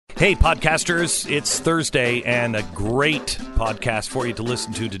Hey, podcasters, it's Thursday, and a great podcast for you to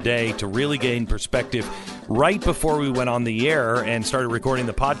listen to today to really gain perspective. Right before we went on the air and started recording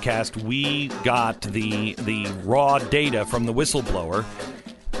the podcast, we got the raw data from the whistleblower,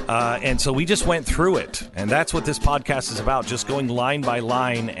 and so we just went through it, and that's what this podcast is about, just going line by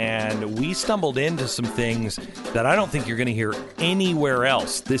line, and we stumbled into some things that I don't think you're going to hear anywhere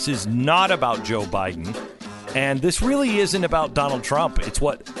else. This is not about Joe Biden. And this really isn't about Donald Trump. It's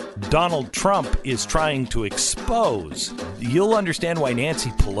what Donald Trump is trying to expose. You'll understand why Nancy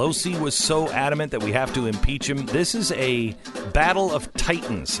Pelosi was so adamant that we have to impeach him. This is a battle of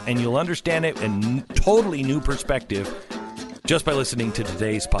titans, and you'll understand it in totally new perspective just by listening to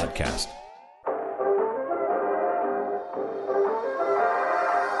today's podcast.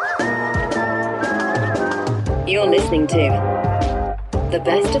 You're listening to the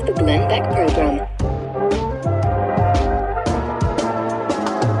Best of the Glenn Beck program.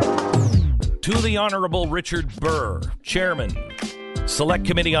 To the Honorable Richard Burr, Chairman, Select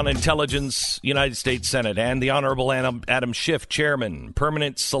Committee on Intelligence, United States Senate, and the Honorable Adam Schiff, Chairman,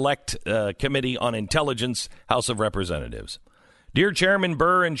 Permanent Select Committee on Intelligence, House of Representatives. Dear Chairman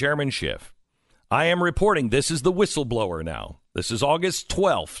Burr and Chairman Schiff, I am reporting, this is the whistleblower now. This is August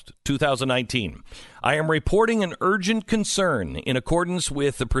 12th, 2019. I am reporting an urgent concern in accordance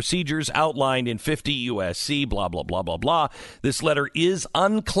with the procedures outlined in 50 U.S.C., blah, blah, blah, blah, blah. This letter is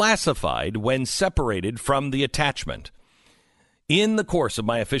unclassified when separated from the attachment. In the course of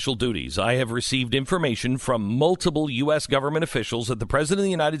my official duties, I have received information from multiple U.S. government officials that the President of the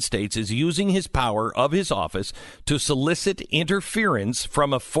United States is using his power of his office to solicit interference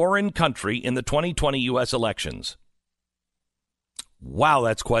from a foreign country in the 2020 U.S. elections. Wow,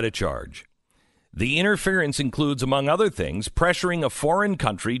 that's quite a charge. The interference includes, among other things, pressuring a foreign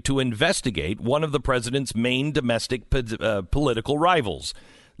country to investigate one of the president's main domestic political rivals.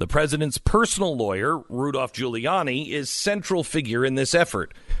 The president's personal lawyer, Rudolph Giuliani, is central figure in this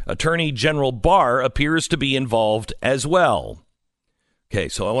effort. Attorney General Barr appears to be involved as well. Okay,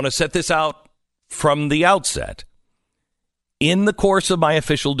 so I want to set this out from the outset. In the course of my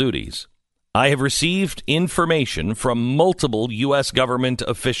official duties, I have received information from multiple U.S. government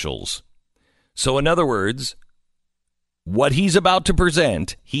officials. So in other words, what he's about to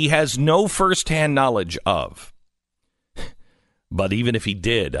present, he has no firsthand knowledge of. But even if he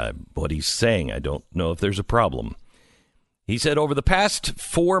did, what he's saying, I don't know if there's a problem. He said, over the past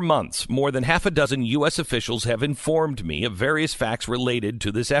 4 months, more than half a dozen U.S. officials have informed me of various facts related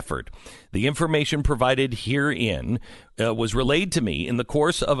to this effort. The information provided herein was relayed to me in the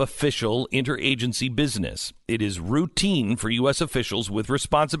course of official interagency business. It is routine for U.S. officials with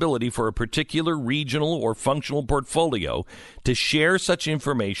responsibility for a particular regional or functional portfolio to share such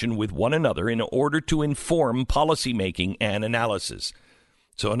information with one another in order to inform policymaking and analysis.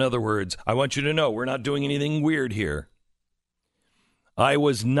 So in other words, I want you to know we're not doing anything weird here. I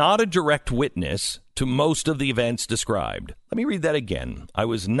was not a direct witness to most of the events described. Let me read that again. I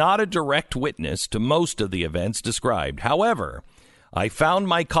was not a direct witness to most of the events described. However, I found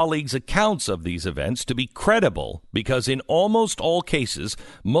my colleagues' accounts of these events to be credible because in almost all cases,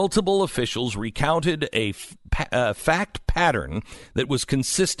 multiple officials recounted a fact pattern that was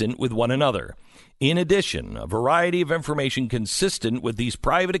consistent with one another. In addition, a variety of information consistent with these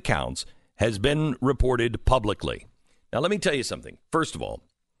private accounts has been reported publicly. Now, let me tell you something. First of all,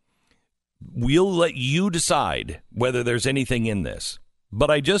 we'll let you decide whether there's anything in this. But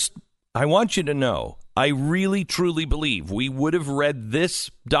I want you to know, I really, truly believe we would have read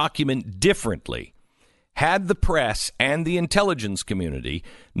this document differently had the press and the intelligence community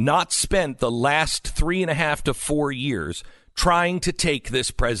not spent the last 3.5 to 4 years trying to take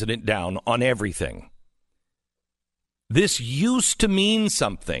this president down on everything. This used to mean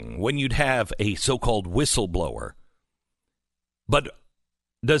something when you'd have a so-called whistleblower. But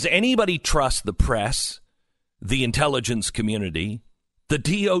does anybody trust the press, the intelligence community, the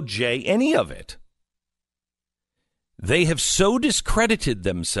DOJ, any of it? They have so discredited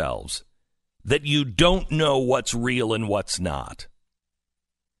themselves that you don't know what's real and what's not.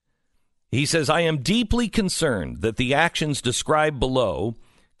 He says, I am deeply concerned that the actions described below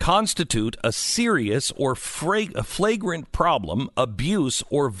constitute a serious or flagrant problem, abuse,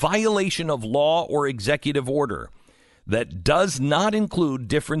 or violation of law or executive order that does not include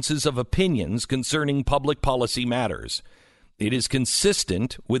differences of opinions concerning public policy matters. It is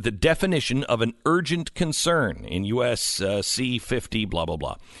consistent with the definition of an urgent concern in U.S.C. 50, blah, blah,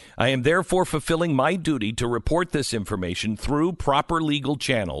 blah. I am therefore fulfilling my duty to report this information through proper legal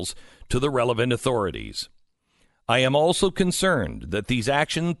channels to the relevant authorities. I am also concerned that these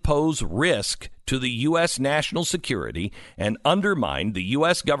actions pose risk to the U.S. national security and undermined the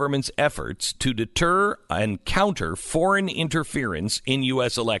U.S. government's efforts to deter and counter foreign interference in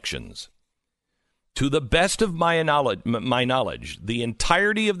U.S. elections. To the best of my knowledge, the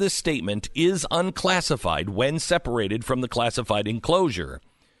entirety of this statement is unclassified when separated from the classified enclosure.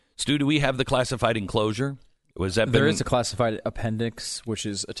 Stu, do we have the classified enclosure? There is a classified appendix which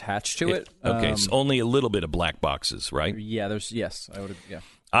is attached to it. Okay, so only a little bit of black boxes, right? Yeah,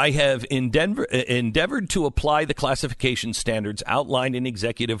 I have endeavored to apply the classification standards outlined in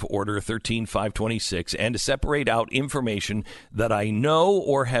Executive Order 13526 and to separate out information that I know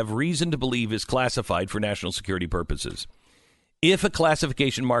or have reason to believe is classified for national security purposes. If a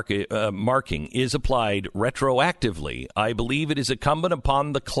classification marking is applied retroactively, I believe it is incumbent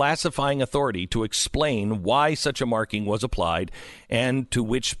upon the classifying authority to explain why such a marking was applied and to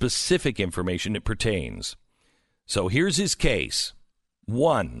which specific information it pertains. So here's his case.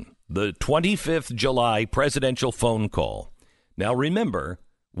 1. The 25th July presidential phone call. Now remember,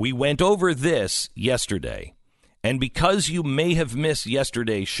 we went over this yesterday. And because you may have missed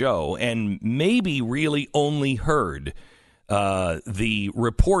yesterday's show and maybe really only heard the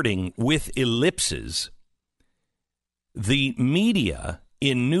reporting with ellipses, the media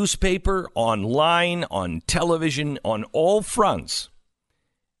in newspaper, online, on television, on all fronts,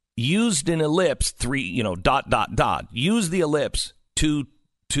 used an ellipse, used the ellipse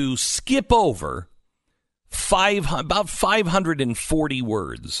to skip over about 540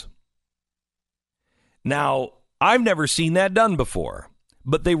 words. Now, I've never seen that done before,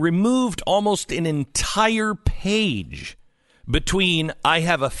 but they removed almost an entire page between "I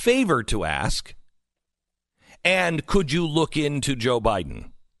have a favor to ask" and "Could you look into Joe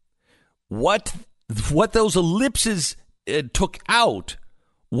Biden?" What those ellipses took out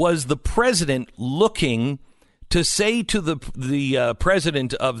was the president looking to say to the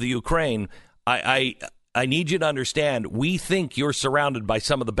president of the Ukraine, I need you to understand, we think you're surrounded by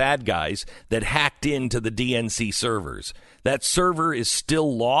some of the bad guys that hacked into the DNC servers. That server is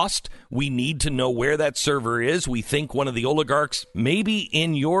still lost. We need to know where that server is. We think one of the oligarchs, maybe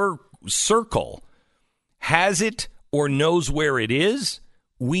in your circle, has it or knows where it is.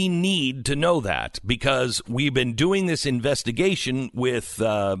 We need to know that because we've been doing this investigation with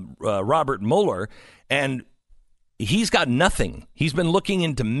Robert Mueller, and he's got nothing. He's been looking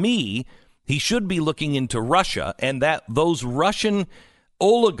into me. He should be looking into Russia, and that those Russian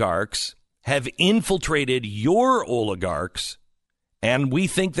oligarchs have infiltrated your oligarchs, and we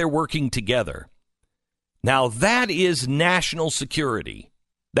think they're working together. Now, that is national security.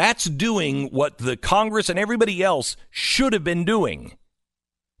 That's doing what the Congress and everybody else should have been doing,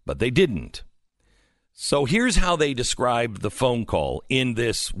 but they didn't. So here's how they described the phone call in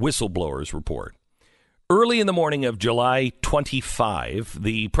this whistleblower's report. Early in the morning of July 25,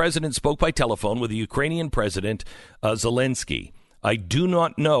 the president spoke by telephone with the Ukrainian president, Zelensky. I do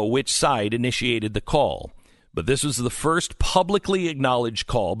not know which side initiated the call, but this was the first publicly acknowledged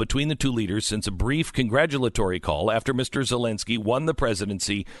call between the two leaders since a brief congratulatory call after Mr. Zelensky won the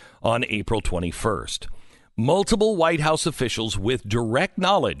presidency on April 21st. Multiple White House officials with direct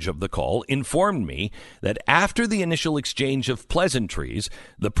knowledge of the call informed me that after the initial exchange of pleasantries,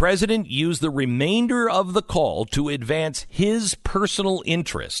 the president used the remainder of the call to advance his personal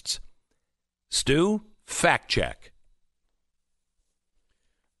interests. Stu, fact check.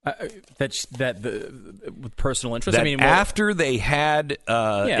 With personal interest. After they had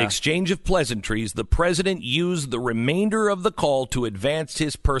exchange of pleasantries, the president used the remainder of the call to advance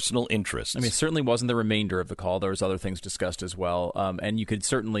his personal interests. It certainly wasn't the remainder of the call. There was other things discussed as well. And you could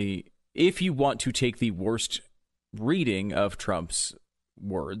certainly, if you want to take the worst reading of Trump's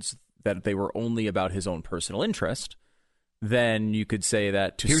words, that they were only about his own personal interest, then you could say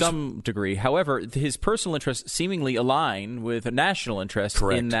that to some degree. However, his personal interests seemingly align with a national interest.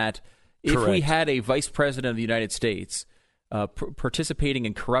 Correct. In that if we had a vice president of the United States participating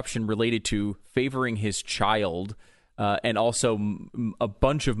in corruption related to favoring his child and also a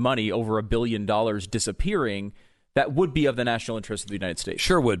bunch of money, over $1 billion disappearing, that would be of the national interest of the United States.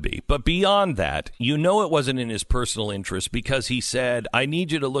 Sure would be. But beyond that, it wasn't in his personal interest because he said, I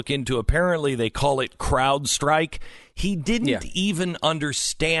need you to look into, apparently they call it CrowdStrike. He didn't even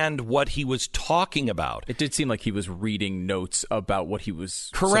understand what he was talking about. It did seem like he was reading notes about what he was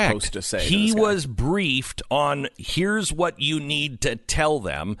supposed to say. He was briefed on, here's what you need to tell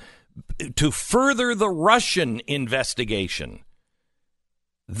them to further the Russian investigation.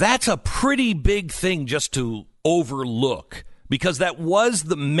 That's a pretty big thing just to overlook, because that was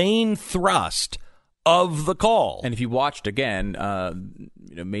the main thrust of the call. And if you watched again,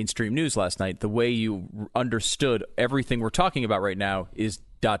 mainstream news last night, the way you understood everything we're talking about right now is ...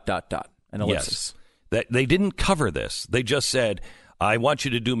 an ellipsis. Yes. They didn't cover this. They just said, I want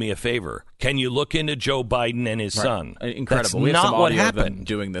you to do me a favor. Can you look into Joe Biden and his son? Incredible. That's we have not some what audio of them happened.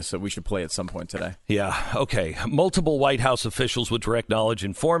 doing this, so we should play at some point today. Yeah, okay. Multiple White House officials with direct knowledge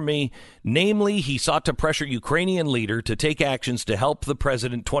informed me, namely, he sought to pressure Ukrainian leader to take actions to help the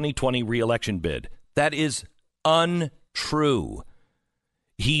president 2020 re-election bid. That is untrue.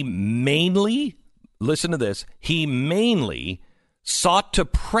 He mainly, listen to this, he mainly sought to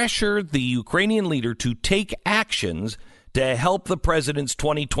pressure the Ukrainian leader to take actions to help the president's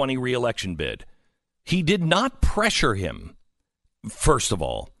 2020 re-election bid. He did not pressure him, first of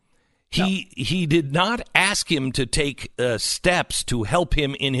all. He did not ask him to take steps to help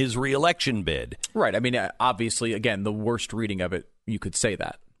him in his re-election bid. Right. I mean, obviously, again, the worst reading of it, you could say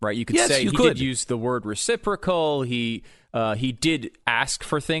that, right? You could Yes, say you he could. did use the word reciprocal. He did ask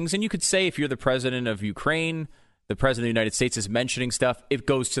for things. And you could say if you're the president of Ukraine, the president of the United States is mentioning stuff, it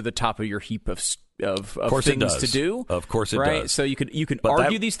goes to the top of your heap of things to do. Of course it right? does. So you can But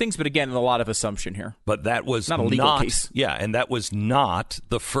argue these things, but again, a lot of assumption here. But that was not a legal case. Yeah, and that was not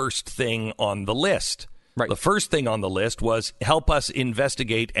the first thing on the list. Right. The first thing on the list was help us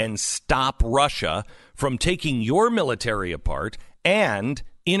investigate and stop Russia from taking your military apart and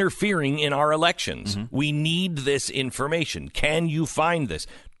interfering in our elections. Mm-hmm. We need this information. Can you find this?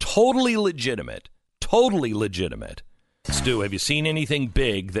 Totally legitimate. Totally legitimate. Stu, have you seen anything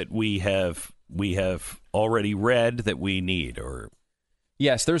big that we have already read that we need? Or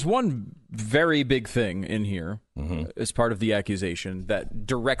yes, there's one very big thing in here as part of the accusation that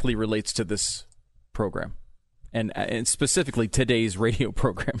directly relates to this program, and specifically today's radio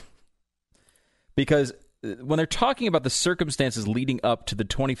program. Because when they're talking about the circumstances leading up to the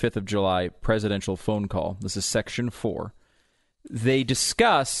 25th of July presidential phone call, this is Section 4, they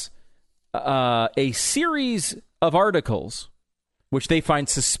discuss a series of articles which they find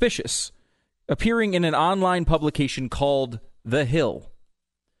suspicious appearing in an online publication called The Hill.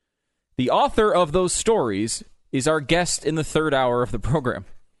 The author of those stories is our guest in the third hour of the program,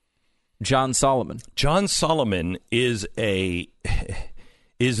 John Solomon. John Solomon is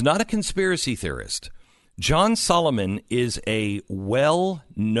not a conspiracy theorist. John Solomon is a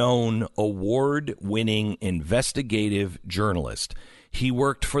well-known, award-winning investigative journalist. He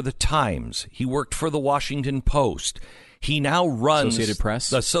worked for the Times. He worked for the Washington Post. He now runs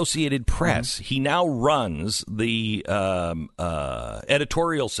Associated Press. He now runs the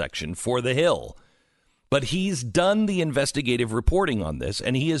editorial section for The Hill. But he's done the investigative reporting on this,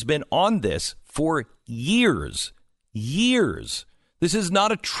 and he has been on this for years. Years. This is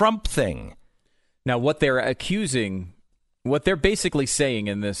not a Trump thing. Now, what they're accusing, what they're basically saying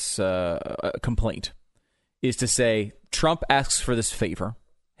in this complaint is to say Trump asks for this favor.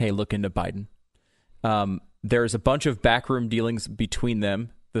 Hey, look into Biden. There's a bunch of backroom dealings between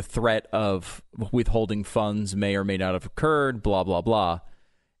them. The threat of withholding funds may or may not have occurred, blah, blah, blah.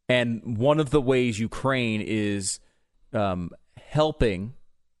 And one of the ways Ukraine is helping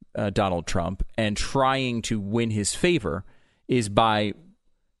Donald Trump and trying to win his favor is by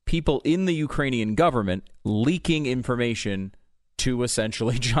people in the Ukrainian government leaking information to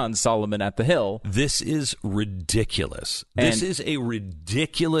essentially John Solomon at the Hill. This is ridiculous. This is a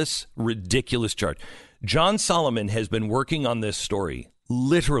ridiculous, ridiculous charge. John Solomon has been working on this story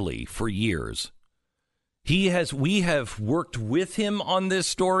literally for years. We have worked with him on this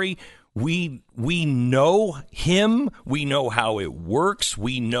story. We know him. We know how it works.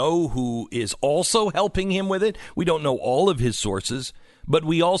 We know who is also helping him with it. We don't know all of his sources, but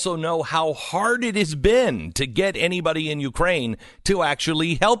we also know how hard it has been to get anybody in Ukraine to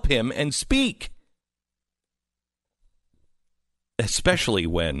actually help him and speak. Especially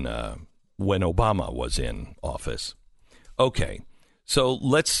when Obama was in office. Okay, so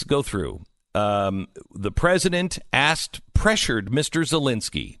let's go through. The president pressured Mr.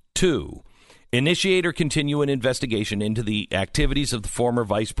 Zelensky to initiate or continue an investigation into the activities of the former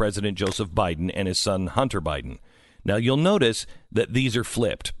Vice President Joseph Biden and his son Hunter Biden. Now, you'll notice that these are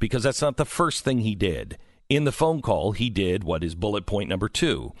flipped because that's not the first thing he did. In the phone call, he did what is bullet point number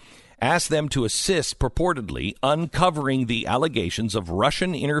 2. Asked them to assist purportedly uncovering the allegations of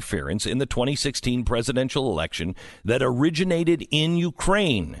Russian interference in the 2016 presidential election that originated in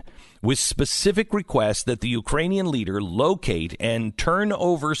Ukraine, with specific requests that the Ukrainian leader locate and turn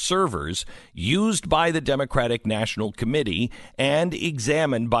over servers used by the Democratic National Committee and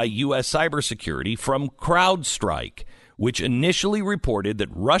examined by U.S. cybersecurity from CrowdStrike, which initially reported that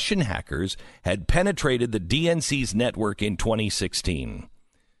Russian hackers had penetrated the DNC's network in 2016.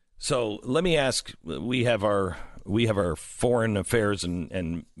 So let me ask, we have our foreign affairs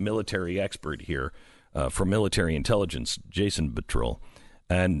and military expert here from military intelligence, Jason Betrol.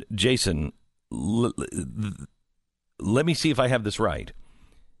 And Jason, let me see if I have this right.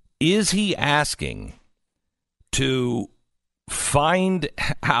 Is he asking to find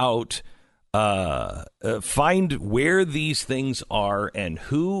out, find where these things are and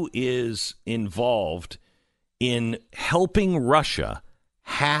who is involved in helping Russia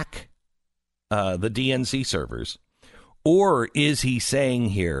hack the DNC servers? Or is he saying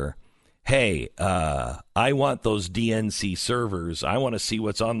here, hey, I want those DNC servers. I want to see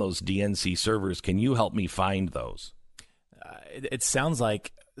what's on those DNC servers. Can you help me find those? It sounds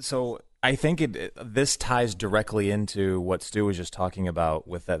like, so I think this ties directly into what Stu was just talking about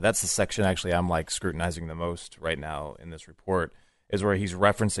with that. That's the section actually I'm like scrutinizing the most right now in this report, is where he's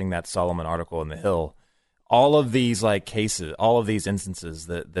referencing that Solomon article in The Hill. All of these like cases, all of these instances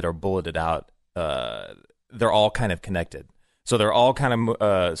that are bulleted out, they're all kind of connected. So they're all kind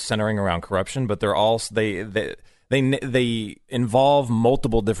of centering around corruption, but they're all they involve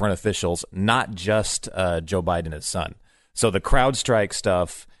multiple different officials, not just Joe Biden and his son. So the CrowdStrike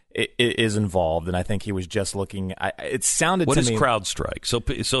stuff is involved, and I think he was just looking. It sounded to me. What is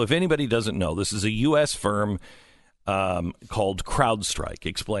CrowdStrike? So if anybody doesn't know, this is a U.S. firm called CrowdStrike.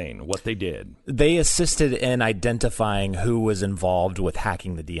 Explain what they did. They assisted in identifying who was involved with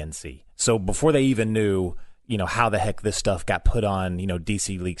hacking the DNC. So before they even knew, how the heck this stuff got put on,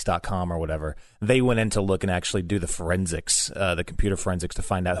 DCleaks.com or whatever, they went in to look and actually do the forensics, the computer forensics, to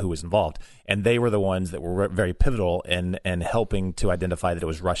find out who was involved. And they were the ones that were very pivotal in helping to identify that it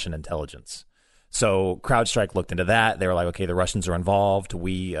was Russian intelligence. So CrowdStrike looked into that. They were like, okay, the Russians are involved.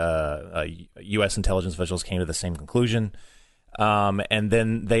 We, U.S. intelligence officials came to the same conclusion. And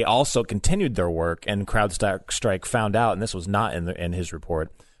then they also continued their work, and CrowdStrike found out, and this was not in his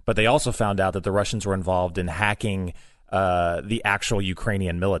report, but they also found out that the Russians were involved in hacking the actual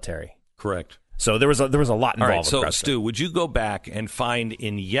Ukrainian military. Correct. So there was a lot involved. All right, with so CrowdStrike. Stu, would you go back and find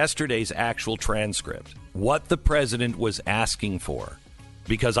in yesterday's actual transcript what the president was asking for?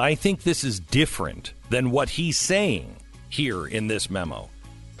 Because I think this is different than what he's saying here in this memo.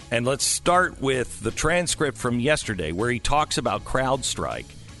 And let's start with the transcript from yesterday where he talks about CrowdStrike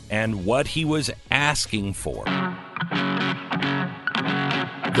and what he was asking for.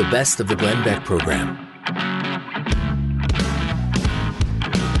 The best of the Glenn Beck program.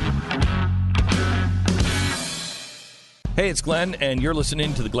 Hey, it's Glenn, and you're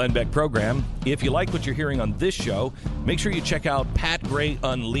listening to the Glenn Beck program. If you like what you're hearing on this show, make sure you check out Pat Gray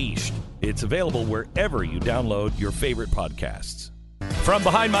Unleashed. It's available wherever you download your favorite podcasts. From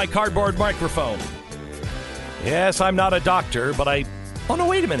behind my cardboard microphone. Yes, I'm not a doctor, but Oh, no,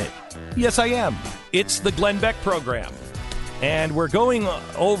 wait a minute. Yes, I am. It's the Glenn Beck program. And we're going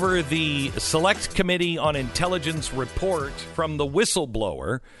over the Select Committee on Intelligence report from the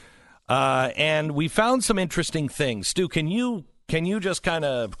whistleblower. And we found some interesting things. Stu, can you just kind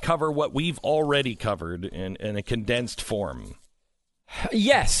of cover what we've already covered in a condensed form?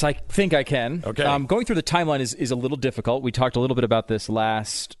 Yes, I think I can. Okay. Going through the timeline is a little difficult. We talked a little bit about this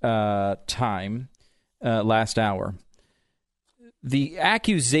last hour. The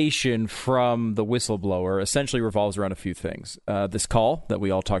accusation from the whistleblower essentially revolves around a few things. This call that we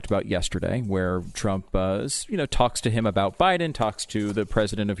all talked about yesterday, where Trump, talks to him about Biden, talks to the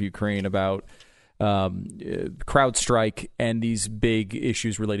president of Ukraine about CrowdStrike and these big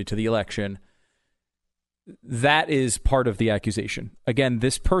issues related to the election. That is part of the accusation. Again,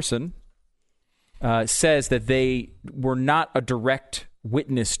 this person says that they were not a direct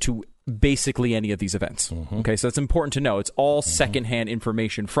witness to basically any of these events. Mm-hmm. Okay, so it's important to know. It's all secondhand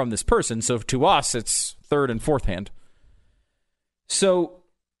information from this person. So to us, it's third and fourth hand. So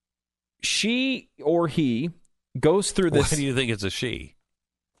she or he goes through this. Why do you think it's a she?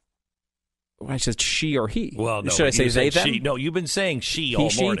 I said she or he. Well, no, should I say they, them? She. No, you've been saying she all he,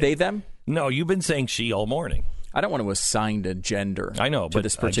 she, morning. they, them? No, you've been saying she all morning. I don't want to assign a gender. I know, to but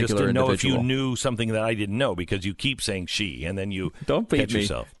this I particular just didn't know individual. if you knew something that I didn't know because you keep saying she and then you don't bait catch me.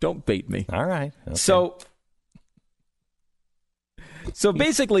 yourself. Don't bait me. All right. Okay. So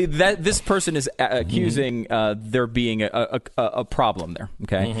basically, that this person is accusing there being a problem there.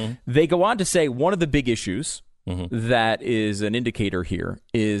 Okay, Mm-hmm. They go on to say one of the big issues that is an indicator here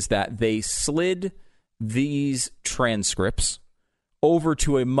is that they slid these transcripts over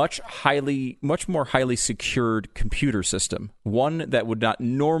to a much more highly secured computer system, one that would not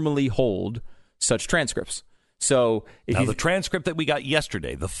normally hold such transcripts. So now the transcript that we got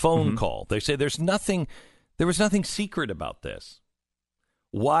yesterday, the phone call, they say there was nothing secret about this.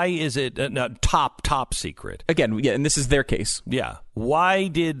 Why is it top secret? Again, yeah, and this is their case. Yeah. Why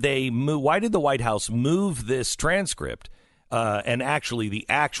did they move? Why did the White House move this transcript and actually the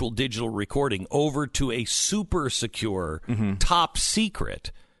actual digital recording over to a super secure top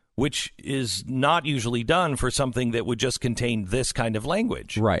secret, which is not usually done for something that would just contain this kind of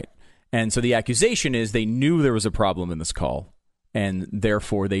language. Right. And so the accusation is they knew there was a problem in this call, and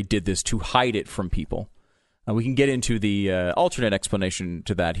therefore they did this to hide it from people. We can get into the alternate explanation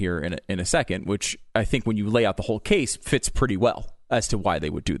to that here in a second, which I think when you lay out the whole case fits pretty well as to why they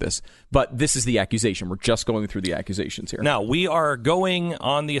would do this. But this is the accusation. We're just going through the accusations here. Now, we are going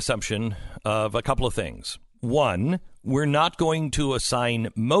on the assumption of a couple of things. One, we're not going to assign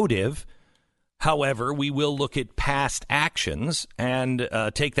motive. However, we will look at past actions and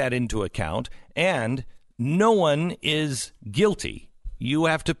take that into account. And no one is guilty. You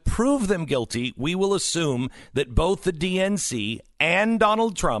have to prove them guilty. We will assume that both the DNC and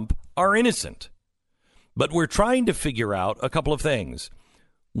Donald Trump are innocent. But we're trying to figure out a couple of things.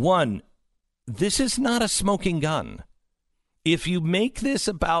 One, this is not a smoking gun. If you make this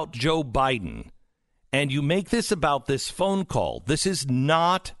about Joe Biden and you make this about this phone call, this is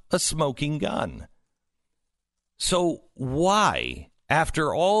not a smoking gun. So why,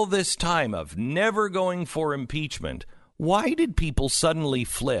 after all this time of never going for impeachment, why did people suddenly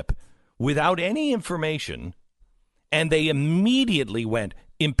flip without any information and they immediately went,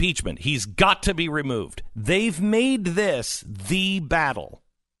 impeachment, he's got to be removed? They've made this the battle,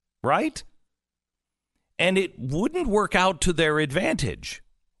 right? And it wouldn't work out to their advantage.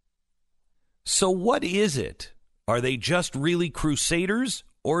 So what is it? Are they just really crusaders,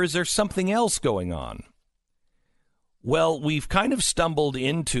 or is there something else going on? Well, we've kind of stumbled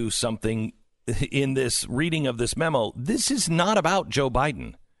into something in this reading of this memo. This is not about Joe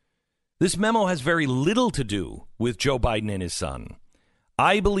Biden. This memo has very little to do with Joe Biden and his son.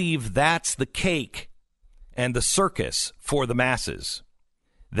 I believe that's the cake and the circus for the masses.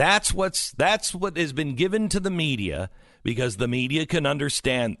 That's what has been given to the media because the media can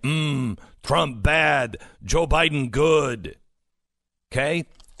understand, Trump bad, Joe Biden good. Okay?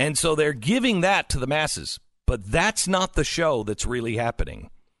 And so they're giving that to the masses. But that's not the show that's really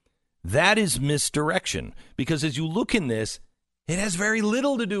happening. That is misdirection, because as you look in this, it has very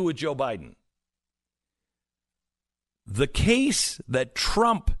little to do with Joe Biden. The case that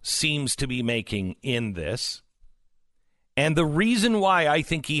Trump seems to be making in this, and the reason why I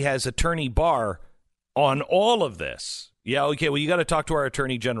think he has Attorney Barr on all of this. Yeah, okay, well, you got to talk to our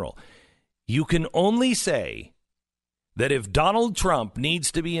Attorney General. You can only say that if Donald Trump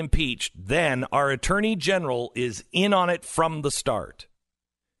needs to be impeached, then our Attorney General is in on it from the start.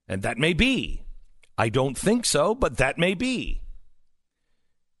 And that may be. I don't think so, but that may be.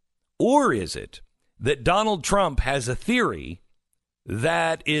 Or is it that Donald Trump has a theory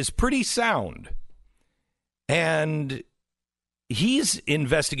that is pretty sound, and he's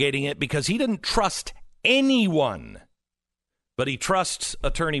investigating it because he doesn't trust anyone, but he trusts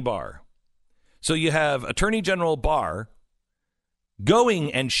Attorney Barr. So you have Attorney General Barr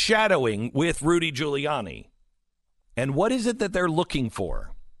going and shadowing with Rudy Giuliani. And what is it that they're looking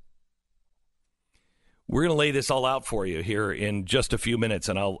for? We're going to lay this all out for you here in just a few minutes,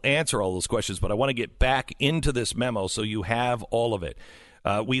 and I'll answer all those questions, but I want to get back into this memo so you have all of it.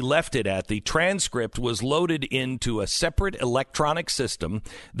 We left it at the transcript was loaded into a separate electronic system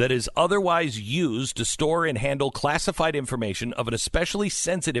that is otherwise used to store and handle classified information of an especially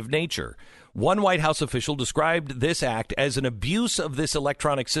sensitive nature. One White House official described this act as an abuse of this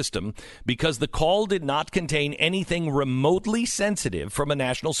electronic system because the call did not contain anything remotely sensitive from a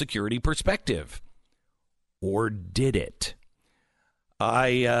national security perspective. Or did it?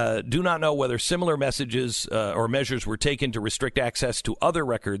 I do not know whether similar messages or measures were taken to restrict access to other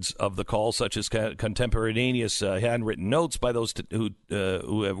records of the call, such as contemporaneous handwritten notes by those who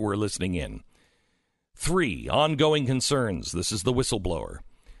were listening in. 3, ongoing concerns. This is the whistleblower.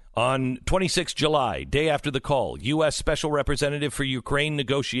 On 26 July, day after the call, U.S. Special Representative for Ukraine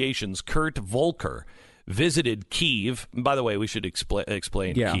negotiations, Kurt Volker, visited Kyiv. By the way, we should explain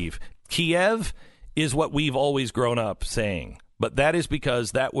Kyiv. Kiev is what we've always grown up saying. But that is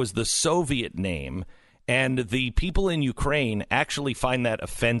because that was the Soviet name, and the people in Ukraine actually find that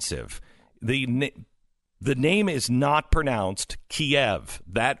offensive. The name is not pronounced Kiev.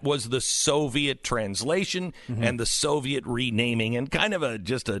 That was the Soviet translation and the Soviet renaming, and kind of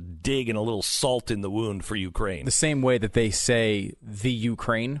just a dig and a little salt in the wound for Ukraine. The same way that they say the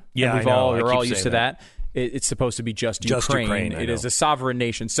Ukraine. Yeah, and we're all used to that. It's supposed to be just Ukraine. It is a sovereign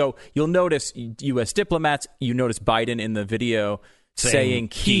nation. So you'll notice U.S. diplomats, you notice Biden in the video saying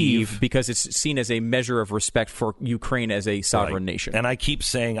Kyiv because it's seen as a measure of respect for Ukraine as a sovereign nation. And I keep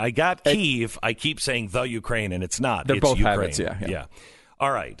saying, I got Kyiv, I keep saying the Ukraine, and it's not. They're it's both Ukraine. habits, yeah.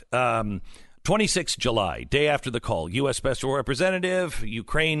 All right. 26 July, day after the call, U.S. Special Representative,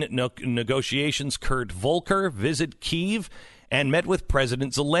 Ukraine negotiations Kurt Volker visit Kyiv and met with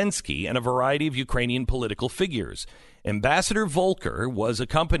President Zelensky and a variety of Ukrainian political figures. Ambassador Volker was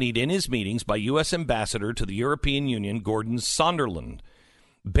accompanied in his meetings by U.S. Ambassador to the European Union, Gordon Sonderland.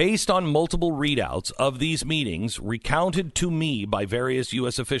 Based on multiple readouts of these meetings recounted to me by various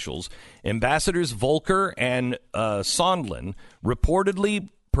U.S. officials, Ambassadors Volker and Sondland reportedly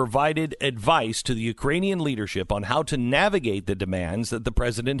provided advice to the Ukrainian leadership on how to navigate the demands that the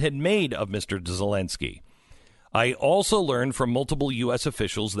president had made of Mr. Zelensky. I also learned from multiple U.S.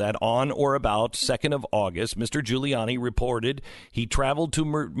 officials that on or about 2nd of August, Mr. Giuliani reported he traveled to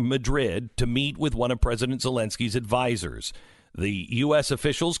Madrid to meet with one of President Zelensky's advisors. The U.S.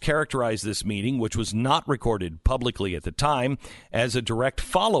 officials characterized this meeting, which was not recorded publicly at the time, as a direct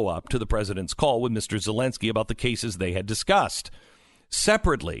follow-up to the president's call with Mr. Zelensky about the cases they had discussed.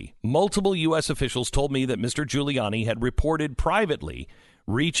 Separately, multiple U.S. officials told me that Mr. Giuliani had reported privately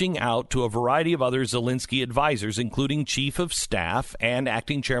reaching out to a variety of other Zelensky advisors, including Chief of Staff and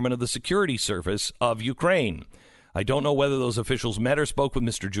Acting Chairman of the Security Service of Ukraine. I don't know whether those officials met or spoke with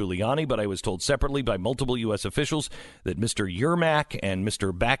Mr. Giuliani, but I was told separately by multiple U.S. officials that Mr. Yermak and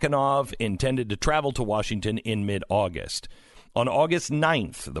Mr. Bakanov intended to travel to Washington in mid-August. On August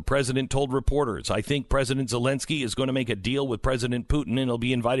 9th, the president told reporters, I think President Zelensky is going to make a deal with President Putin and he'll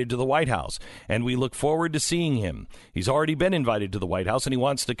be invited to the White House, and we look forward to seeing him. He's already been invited to the White House and he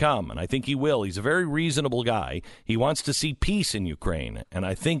wants to come, and I think he will. He's a very reasonable guy. He wants to see peace in Ukraine, and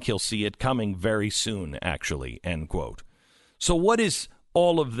I think he'll see it coming very soon, actually, end quote. So what is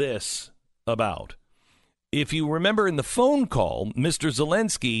all of this about? If you remember in the phone call, Mr.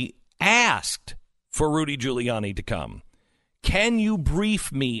 Zelensky asked for Rudy Giuliani to come. Can you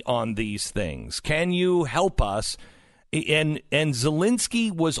brief me on these things? Can you help us? And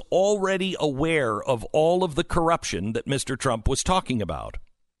Zelensky was already aware of all of the corruption that Mr. Trump was talking about.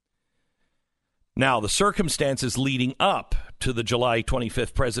 Now, the circumstances leading up to the July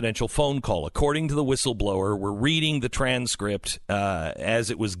 25th presidential phone call, according to the whistleblower, we're reading the transcript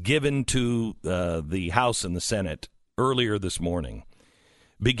as it was given to the House and the Senate earlier this morning.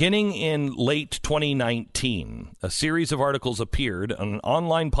 Beginning in late 2019, a series of articles appeared on an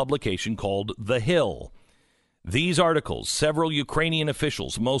online publication called The Hill. These articles, several Ukrainian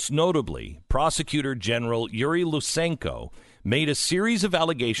officials, most notably Prosecutor General Yuri Lutsenko, made a series of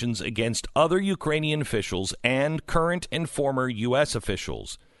allegations against other Ukrainian officials and current and former U.S.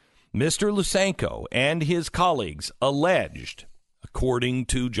 officials. Mr. Lutsenko and his colleagues alleged, according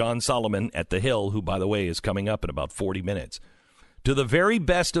to John Solomon at The Hill, who, by the way, is coming up in about 40 minutes, to the very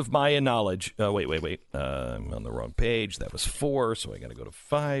best of my knowledge, I'm on the wrong page. That was 4, so I got to go to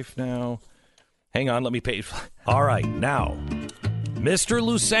 5 now. Hang on, let me page. All right, now, Mr.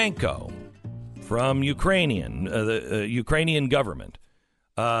 Lutsenko from the Ukrainian government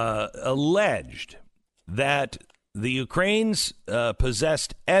alleged that the Ukrainians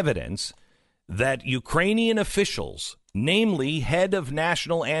possessed evidence that Ukrainian officials, namely head of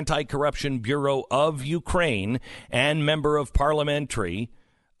National Anti-Corruption Bureau of Ukraine and member of parliamentary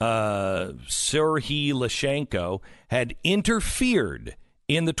Serhiy Lyshenko, had interfered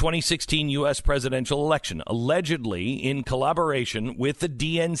in the 2016 U.S. presidential election, allegedly in collaboration with the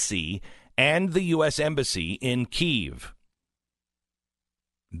DNC and the U.S. Embassy in Kyiv.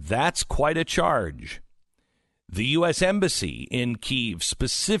 That's quite a charge. The U.S. Embassy in Kyiv,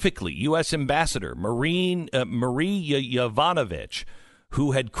 specifically U.S. Ambassador Marie Yovanovitch,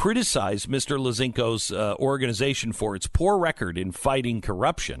 who had criticized Mr. Lyshenko's organization for its poor record in fighting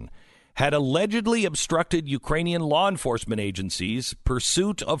corruption, had allegedly obstructed Ukrainian law enforcement agencies'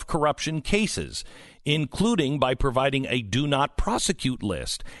 pursuit of corruption cases, including by providing a do not prosecute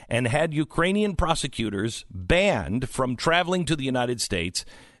list, and had Ukrainian prosecutors banned from traveling to the United States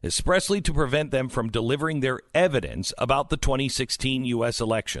expressly to prevent them from delivering their evidence about the 2016 U.S.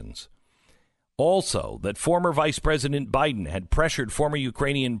 elections. Also, that former Vice President Biden had pressured former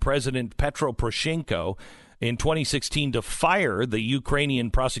Ukrainian President Petro Poroshenko in 2016 to fire the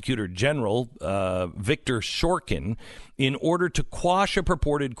Ukrainian Prosecutor General, Viktor Shorkin, in order to quash a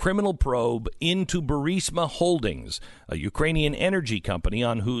purported criminal probe into Burisma Holdings, a Ukrainian energy company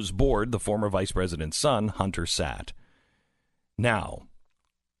on whose board the former vice president's son, Hunter, sat. Now,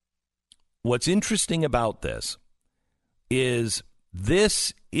 what's interesting about this is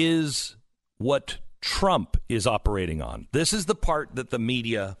what Trump is operating on. This is the part that the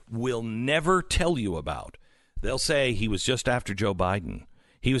media will never tell you about. They'll say he was just after Joe Biden.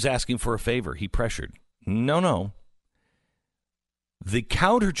 He was asking for a favor. He pressured. No. The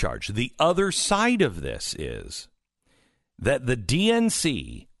countercharge, the other side of this is that the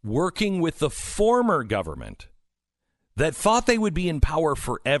DNC working with the former government that thought they would be in power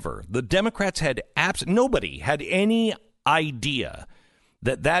forever. The Democrats had nobody had any idea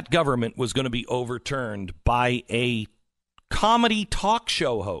that that government was going to be overturned by a comedy talk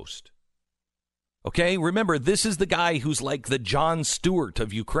show host. Okay, remember, this is the guy who's like the Jon Stewart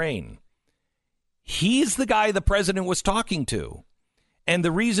of Ukraine. He's the guy the president was talking to. And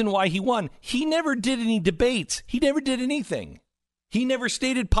the reason why he won, he never did any debates. He never did anything. He never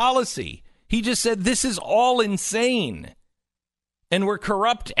stated policy. He just said, this is all insane. And we're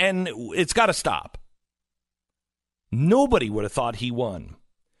corrupt and it's got to stop. Nobody would have thought he won.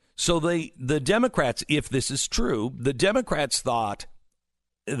 So the Democrats, if this is true, the Democrats thought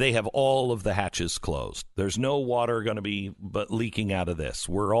they have all of the hatches closed. There's no water going to be leaking out of this.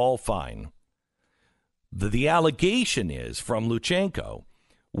 We're all fine. The allegation is from Lukashenko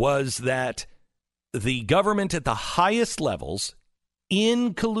was that the government at the highest levels,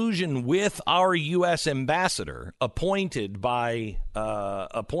 in collusion with our U.S. ambassador, appointed by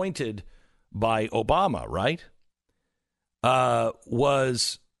Obama, right?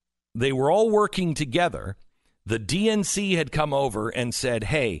 They were all working together. The DNC had come over and said,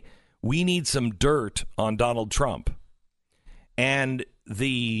 hey, we need some dirt on Donald Trump. And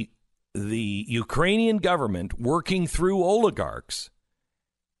the Ukrainian government, working through oligarchs,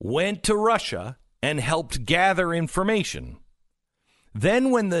 went to Russia and helped gather information.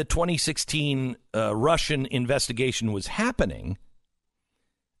 Then when the 2016 Russian investigation was happening,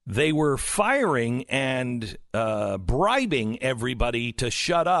 they were firing and bribing everybody to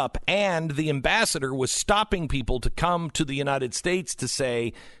shut up, and the ambassador was stopping people to come to the United States to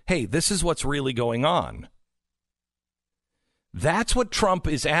say, hey, this is what's really going on. That's what Trump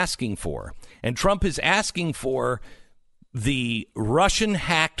is asking for. And Trump is asking for the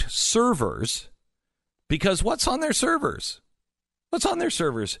Russian-hacked servers, because what's on their servers? What's on their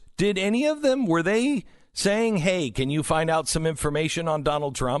servers? Did any of them, were they saying, hey, can you find out some information on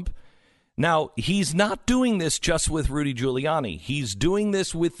Donald Trump? Now, he's not doing this just with Rudy Giuliani. He's doing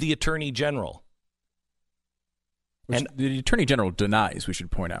this with the Attorney General. And the Attorney General denies, we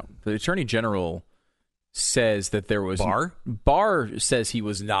should point out. The Attorney General says that there was... Barr says he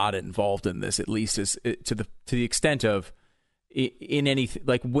was not involved in this, at least to the extent of in anything,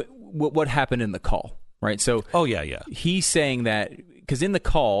 like what happened in the call, right? So, he's saying that, because in the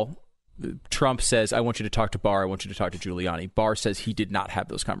call, Trump says, I want you to talk to Barr, I want you to talk to Giuliani. Barr says he did not have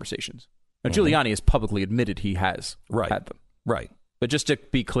those conversations. Now, Giuliani has publicly admitted he has had them. Right. But just to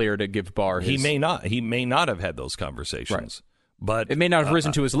be clear, to give Barr his... He may not have had those conversations. Right. But it may not have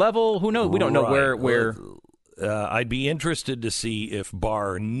risen to his level. Who knows? We don't know where... I'd be interested to see if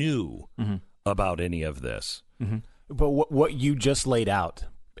Barr knew about any of this. Mm-hmm. But what you just laid out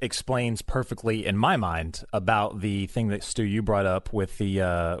explains perfectly, in my mind, about the thing that, Stu, you brought up with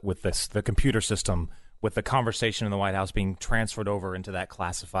the computer system, with the conversation in the White House being transferred over into that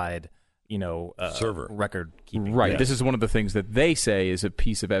classified server record keeping. Right. Yes. This is one of the things that they say is a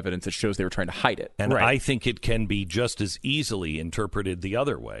piece of evidence that shows they were trying to hide it. And I think it can be just as easily interpreted the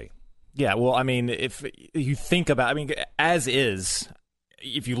other way. Yeah, well, I mean, if you think about, as is,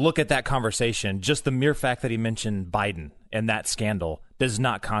 if you look at that conversation, just the mere fact that he mentioned Biden and that scandal does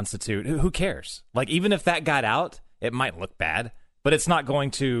not constitute, who cares? Like, even if that got out, it might look bad, but it's not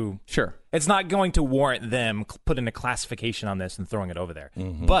going to, it's not going to warrant them putting a classification on this and throwing it over there.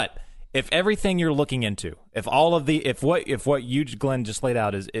 Mm-hmm. But if everything you're looking into, if what you, Glenn, just laid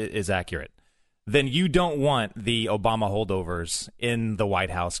out is accurate, then you don't want the Obama holdovers in the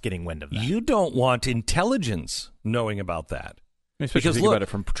White House getting wind of that. You don't want intelligence knowing about that. Especially think about it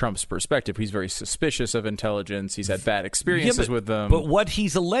from Trump's perspective. He's very suspicious of intelligence. He's had bad experiences with them. But what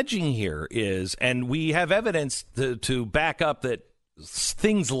he's alleging here is, and we have evidence to back up that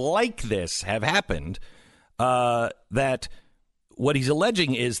things like this have happened, that what he's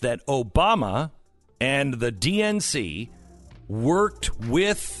alleging is that Obama and the DNC worked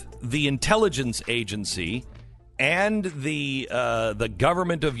with the intelligence agency and the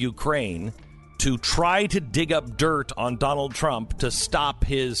government of Ukraine to try to dig up dirt on Donald Trump to stop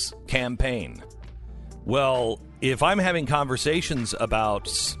his campaign. Well, if I'm having conversations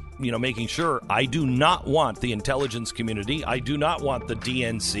about, making sure, I do not want the intelligence community, I do not want the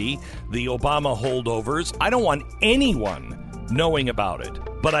DNC, the Obama holdovers, I don't want anyone knowing about it,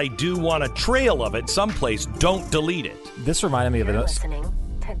 but I do want a trail of it someplace. Don't delete it. This reminded me of You're listening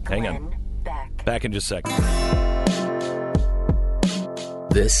to Hang Glenn on. Beck. Back in just a second.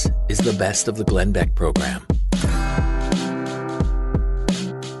 This is the best of the Glenn Beck program.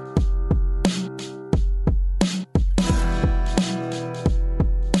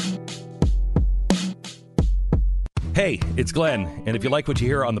 Hey, it's Glenn, and if you like what you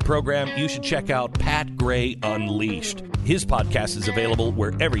hear on the program, you should check out Pat Gray Unleashed. His podcast is available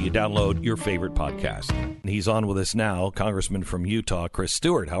wherever you download your favorite podcast. And he's on with us now, Congressman from Utah, Chris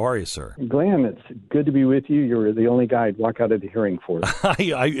Stewart. How are you, sir? Glenn, it's good to be with you. You're the only guy I'd walk out of the hearing for.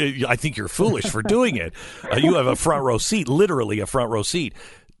 I think you're foolish for doing it. You have a front row seat, literally a front row seat.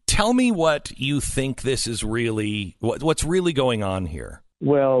 Tell me what you think this is really, what's really going on here.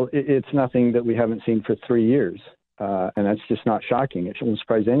 Well, it's nothing that we haven't seen for 3 years. And that's just not shocking. It shouldn't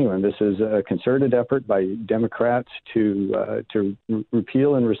surprise anyone. This is a concerted effort by Democrats to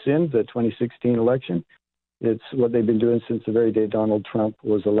repeal and rescind the 2016 election. It's what they've been doing since the very day Donald Trump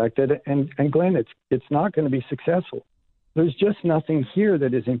was elected. And Glenn, it's not going to be successful. There's just nothing here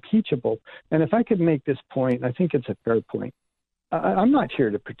that is impeachable. And if I could make this point, I think it's a fair point. I'm not here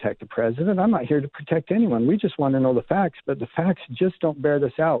to protect the president. I'm not here to protect anyone. We just want to know the facts, but the facts just don't bear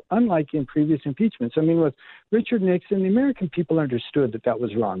this out, unlike in previous impeachments. I mean, with Richard Nixon, the American people understood that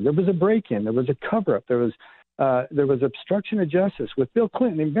was wrong. There was a break-in. There was a cover-up. There was obstruction of justice. With Bill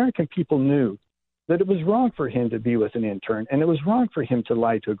Clinton, the American people knew that it was wrong for him to be with an intern, and it was wrong for him to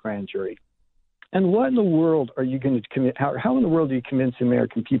lie to a grand jury. And what in the world are you going to commit? How in the world do you convince the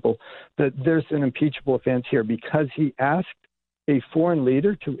American people that there's an impeachable offense here because he asked a foreign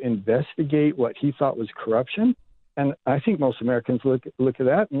leader to investigate what he thought was corruption? And I think most Americans look at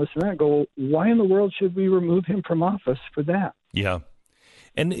that and listen to that and go, why in the world should we remove him from office for that? Yeah.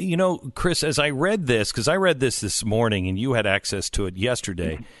 And, you know, Chris, as I read this, because I read this morning and you had access to it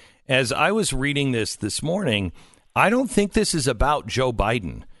yesterday, as I was reading this morning, I don't think this is about Joe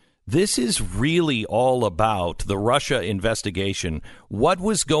Biden. This is really all about the Russia investigation. What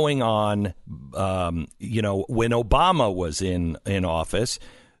was going on, when Obama was in office?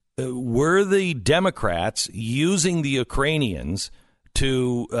 Were the Democrats using the Ukrainians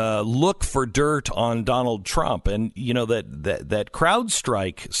to look for dirt on Donald Trump? And, you know, that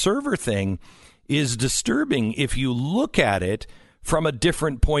CrowdStrike server thing is disturbing if you look at it from a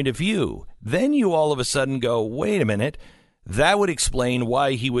different point of view. Then you all of a sudden go, wait a minute. That would explain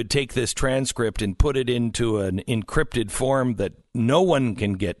why he would take this transcript and put it into an encrypted form that no one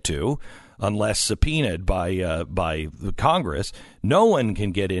can get to unless subpoenaed by the Congress. No one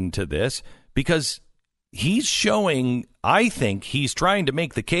can get into this because he's showing, I think, he's trying to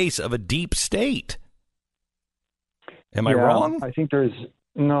make the case of a deep state. Am I wrong? I think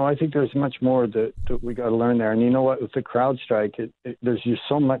there's much more that we got to learn there. And you know what? With the CrowdStrike, there's just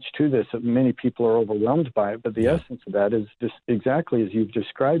so much to this that many people are overwhelmed by it. But the essence of that is just exactly as you've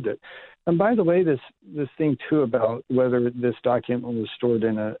described it. And by the way, this thing, too, about whether this document was stored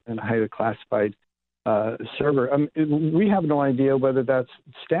in a highly classified server, we have no idea whether that's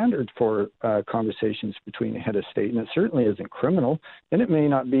standard for conversations between a head of state. And it certainly isn't criminal, and it may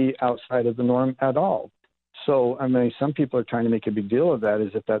not be outside of the norm at all. So, I mean, some people are trying to make a big deal of that as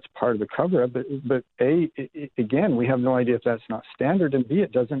if that's part of the cover-up. But again, we have no idea if that's not standard, and B,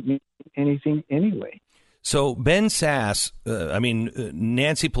 it doesn't mean anything anyway. So Ben Sasse,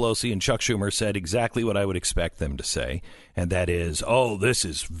 Nancy Pelosi and Chuck Schumer said exactly what I would expect them to say, and that is, oh, this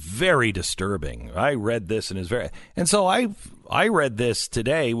is very disturbing. I read this and so I read this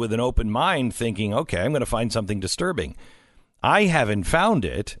today with an open mind thinking, okay, I'm going to find something disturbing. I haven't found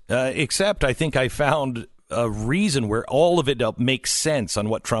it, except I think I found a reason where all of it makes sense on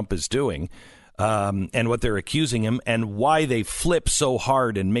what Trump is doing and what they're accusing him and why they flipped so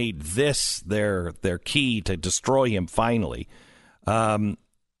hard and made this their key to destroy him finally. But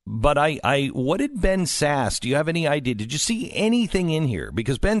what did Ben Sasse, do you have any idea? Did you see anything in here?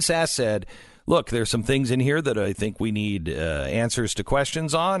 Because Ben Sasse said, look, there's some things in here that I think we need answers to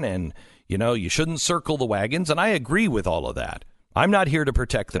questions on. And, you know, you shouldn't circle the wagons. And I agree with all of that. I'm not here to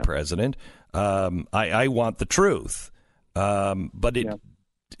protect the president. I want the truth. But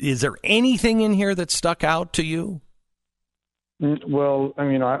is there anything in here that stuck out to you? Well, I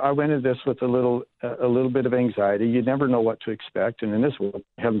mean, I went into this with a little bit of anxiety. You never know what to expect. And in this world,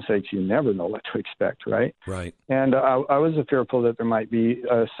 for heaven's sakes, you never know what to expect, right? Right. And I was fearful that there might be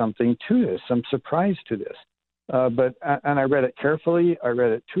something to this, some surprise to this. But I read it carefully. I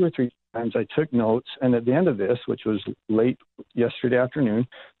read it 2 or 3 times. I took notes. And at the end of this, which was late yesterday afternoon,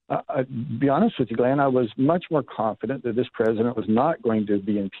 to be honest with you, Glenn, I was much more confident that this president was not going to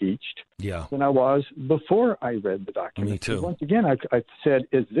be impeached than I was before I read the document. Me too. Once again, I said,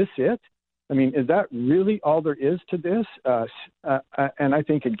 is this it? I mean, is that really all there is to this? And I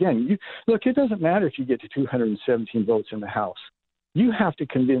think, again, look, it doesn't matter if you get to 217 votes in the House. You have to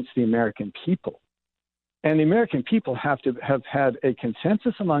convince the American people. And the American people have had a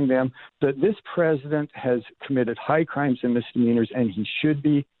consensus among them that this president has committed high crimes and misdemeanors, and he should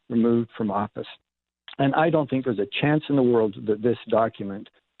be removed from office. And I don't think there's a chance in the world that this document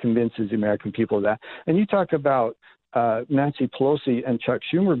convinces the American people of that. And you talk about Nancy Pelosi and Chuck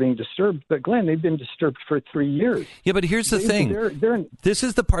Schumer being disturbed, but Glenn, they've been disturbed for 3 years. Yeah, but here's the thing. This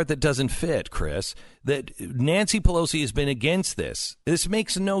is the part that doesn't fit, Chris, that Nancy Pelosi has been against this. This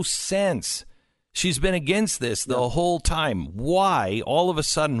makes no sense. She's been against this the whole time. Why, all of a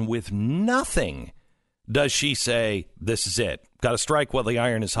sudden, with nothing, does she say, this is it? Got to strike while the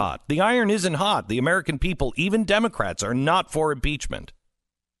iron is hot. The iron isn't hot. The American people, even Democrats, are not for impeachment.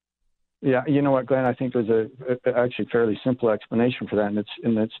 Yeah, you know what, Glenn? I think there's a actually fairly simple explanation for that,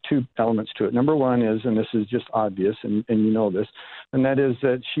 and it's two elements to it. Number one is, and this is just obvious, and you know this, and that is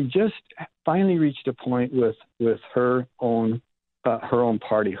that she just finally reached a point with her own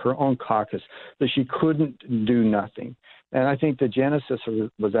party, her own caucus, that she couldn't do nothing. And I think the genesis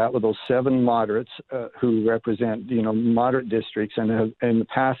was that with those 7 moderates who represent, moderate districts and have in the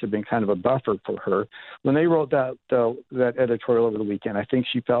past have been kind of a buffer for her. When they wrote that editorial over the weekend, I think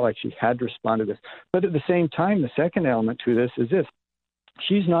she felt like she had to respond to this. But at the same time, the second element to this is this.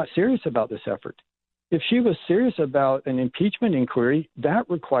 She's not serious about this effort. If she was serious about an impeachment inquiry, that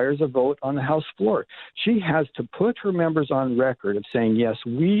requires a vote on the House floor. She has to put her members on record of saying, yes,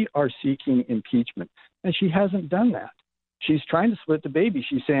 we are seeking impeachment. And she hasn't done that. She's trying to split the baby.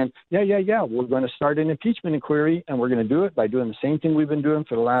 She's saying, yeah, we're going to start an impeachment inquiry, and we're going to do it by doing the same thing we've been doing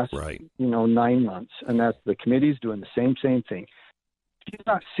for the last, 9 months. And that's the committee's doing the same thing. She's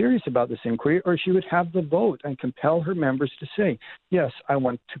not serious about this inquiry, or she would have the vote and compel her members to say, yes, I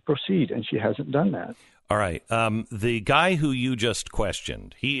want to proceed. And she hasn't done that. All right. The guy who you just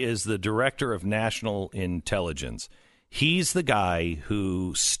questioned, he is the director of national intelligence. He's the guy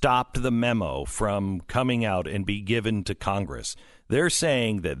who stopped the memo from coming out and be given to Congress. They're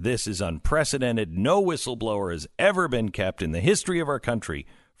saying that this is unprecedented. No whistleblower has ever been kept in the history of our country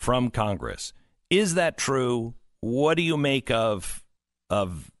from Congress. Is that true? What do you make of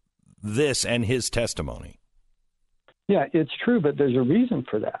this and his testimony? Yeah, it's true, but there's a reason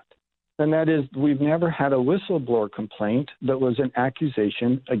for that. And that is, we've never had a whistleblower complaint that was an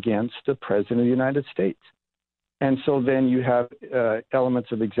accusation against the President of the United States. And so then you have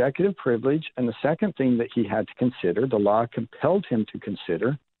elements of executive privilege. And the second thing that he had to consider, the law compelled him to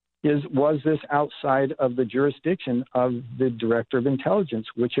consider, was this outside of the jurisdiction of the Director of Intelligence,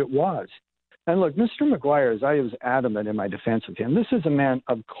 which it was. And look, Mr. McGuire, as I was adamant in my defense of him, this is a man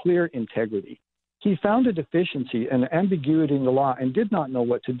of clear integrity. He found a deficiency and ambiguity in the law and did not know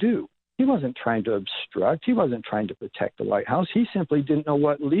what to do. He wasn't trying to obstruct. He wasn't trying to protect the White House. He simply didn't know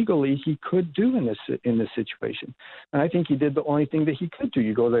what legally he could do in this situation. And I think he did the only thing that he could do.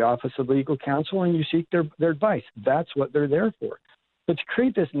 You go to the Office of Legal Counsel and you seek their advice. That's what they're there for. But to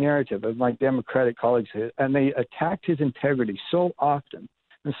create this narrative of my Democratic colleagues, and they attacked his integrity so often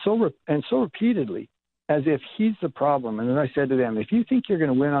and so repeatedly, as if he's the problem. And then I said to them, if you think you're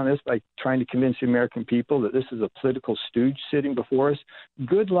going to win on this by trying to convince the American people that this is a political stooge sitting before us,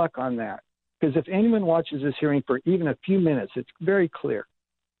 good luck on that. Because if anyone watches this hearing for even a few minutes, it's very clear.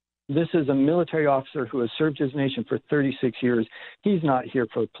 This is a military officer who has served his nation for 36 years. He's not here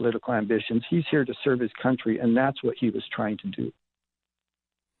for political ambitions. He's here to serve his country, and that's what he was trying to do.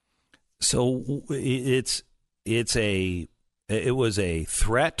 So it was a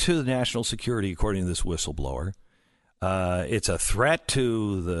threat to the national security, according to this whistleblower. It's a threat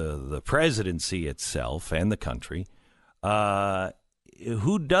to the presidency itself and the country.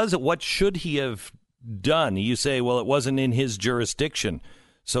 Who does it? What should he have done? You say, well, it wasn't in his jurisdiction.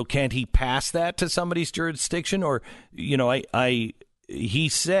 So can't he pass that to somebody's jurisdiction? Or, he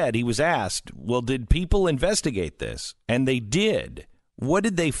said, he was asked, well, did people investigate this? And they did. What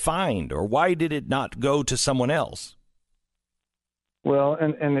did they find? Or why did it not go to someone else? Well,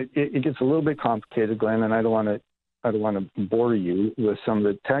 and it gets a little bit complicated, Glenn, and I don't want to bore you with some of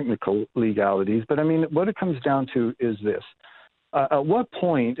the technical legalities. But I mean, what it comes down to is this: at what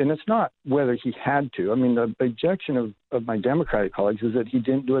point, and it's not whether he had to. I mean, the objection of my Democratic colleagues is that he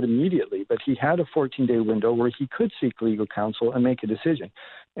didn't do it immediately, but he had a 14-day window where he could seek legal counsel and make a decision.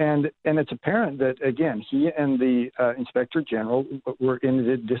 And it's apparent that, again, he and the Inspector General were in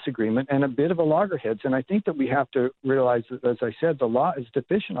a disagreement and a bit of a loggerheads. And I think that we have to realize that, as I said, the law is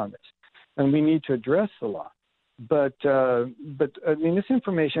deficient on this, and we need to address the law. But I mean, this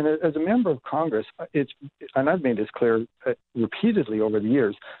information, as a member of Congress, and I've made this clear repeatedly over the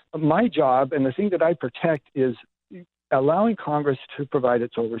years, my job and the thing that I protect is allowing Congress to provide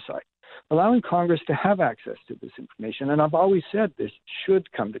its oversight, allowing Congress to have access to this information. And I've always said this should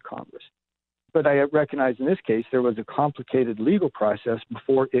come to Congress. But I recognize in this case there was a complicated legal process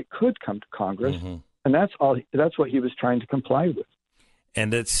before it could come to Congress. Mm-hmm. And that's what he was trying to comply with.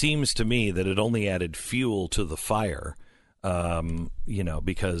 And it seems to me that it only added fuel to the fire,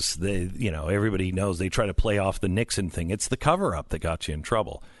 because everybody knows they try to play off the Nixon thing. It's the cover-up that got you in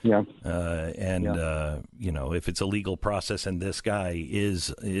trouble. Yeah. If it's a legal process and this guy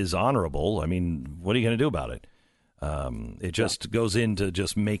is honorable, I mean, what are you going to do about it? It just goes in to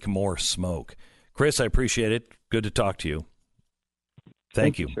just make more smoke. Chris, I appreciate it. Good to talk to you.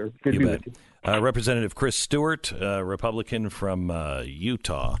 Thank you. Sir. Good to be with you. Representative Chris Stewart, Republican from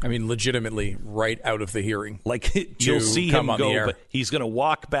Utah. I mean, legitimately right out of the hearing. Like, you'll see him go, but he's going to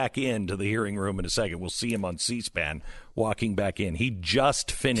walk back into the hearing room in a second. We'll see him on C-SPAN walking back in. He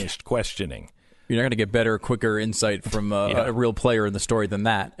just finished questioning. You're not going to get better, quicker insight from a real player in the story than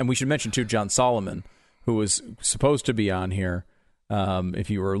that. And we should mention, too, John Solomon, who was supposed to be on here. If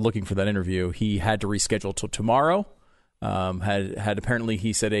you were looking for that interview, he had to reschedule till tomorrow. Had apparently,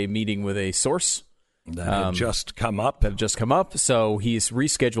 he said, a meeting with a source that had just come up. So he's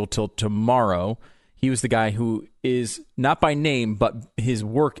rescheduled till tomorrow. He was the guy who is not by name, but his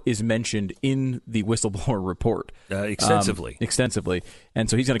work is mentioned in the whistleblower report extensively. And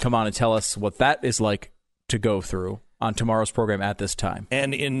so he's going to come on and tell us what that is like to go through on tomorrow's program at this time.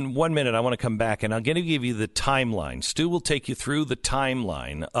 And in 1 minute, I want to come back, and I'm going to give you the timeline. Stu will take you through the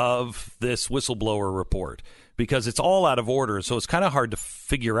timeline of this whistleblower report, because it's all out of order, so it's kind of hard to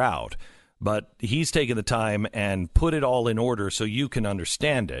figure out. But he's taken the time and put it all in order so you can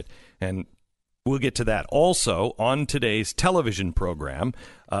understand it. And we'll get to that. Also, on today's television program,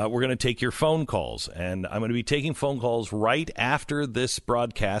 we're going to take your phone calls. And I'm going to be taking phone calls right after this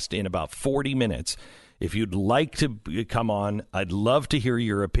broadcast in about 40 minutes. If you'd like to come on, I'd love to hear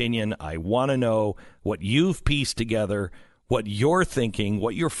your opinion. I want to know what you've pieced together, what you're thinking,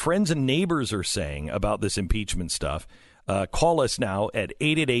 what your friends and neighbors are saying about this impeachment stuff. Call us now at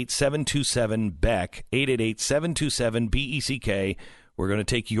 888-727-BECK, 888-727-BECK. We're going to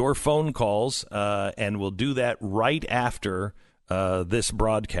take your phone calls, and we'll do that right after this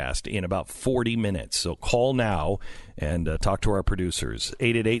broadcast in about 40 minutes. So call now and talk to our producers,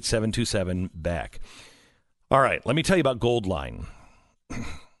 888-727-BECK. All right, let me tell you about Goldline.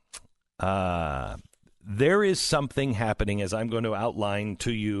 There is something happening, as I'm going to outline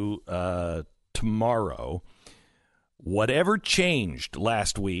to you tomorrow. Whatever changed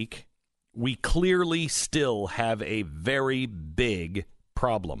last week, we clearly still have a very big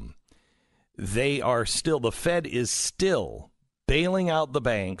problem. The Fed is still bailing out the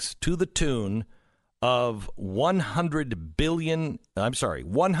banks to the tune of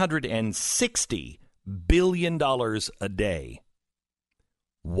 $160 billion a day.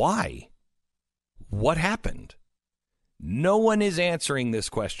 Why? What happened? No one is answering this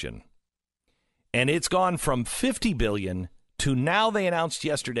question. And it's gone from $50 billion to, now they announced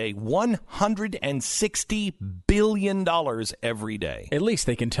yesterday, $160 billion every day. At least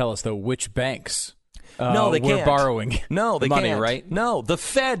they can tell us, though, which banks no, they were can't. borrowing the money, can't. right? No, the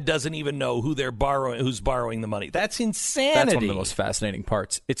Fed doesn't even know who's borrowing the money. That's insanity. That's one of the most fascinating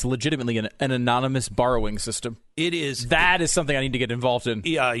parts. It's legitimately an anonymous borrowing system. It is. That is something I need to get involved in.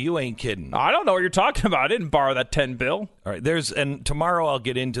 Yeah, you ain't kidding. I don't know what you're talking about. I didn't borrow that $10 billion. All right, and tomorrow I'll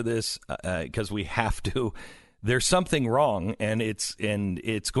get into this because we have to. There's something wrong, and it's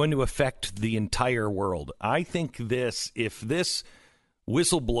going to affect the entire world. I think if this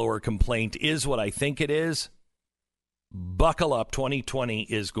whistleblower complaint is what I think it is, buckle up. 2020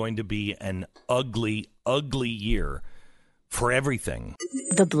 is going to be an ugly, ugly year for everything.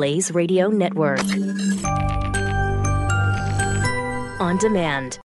 The Blaze Radio Network. On demand.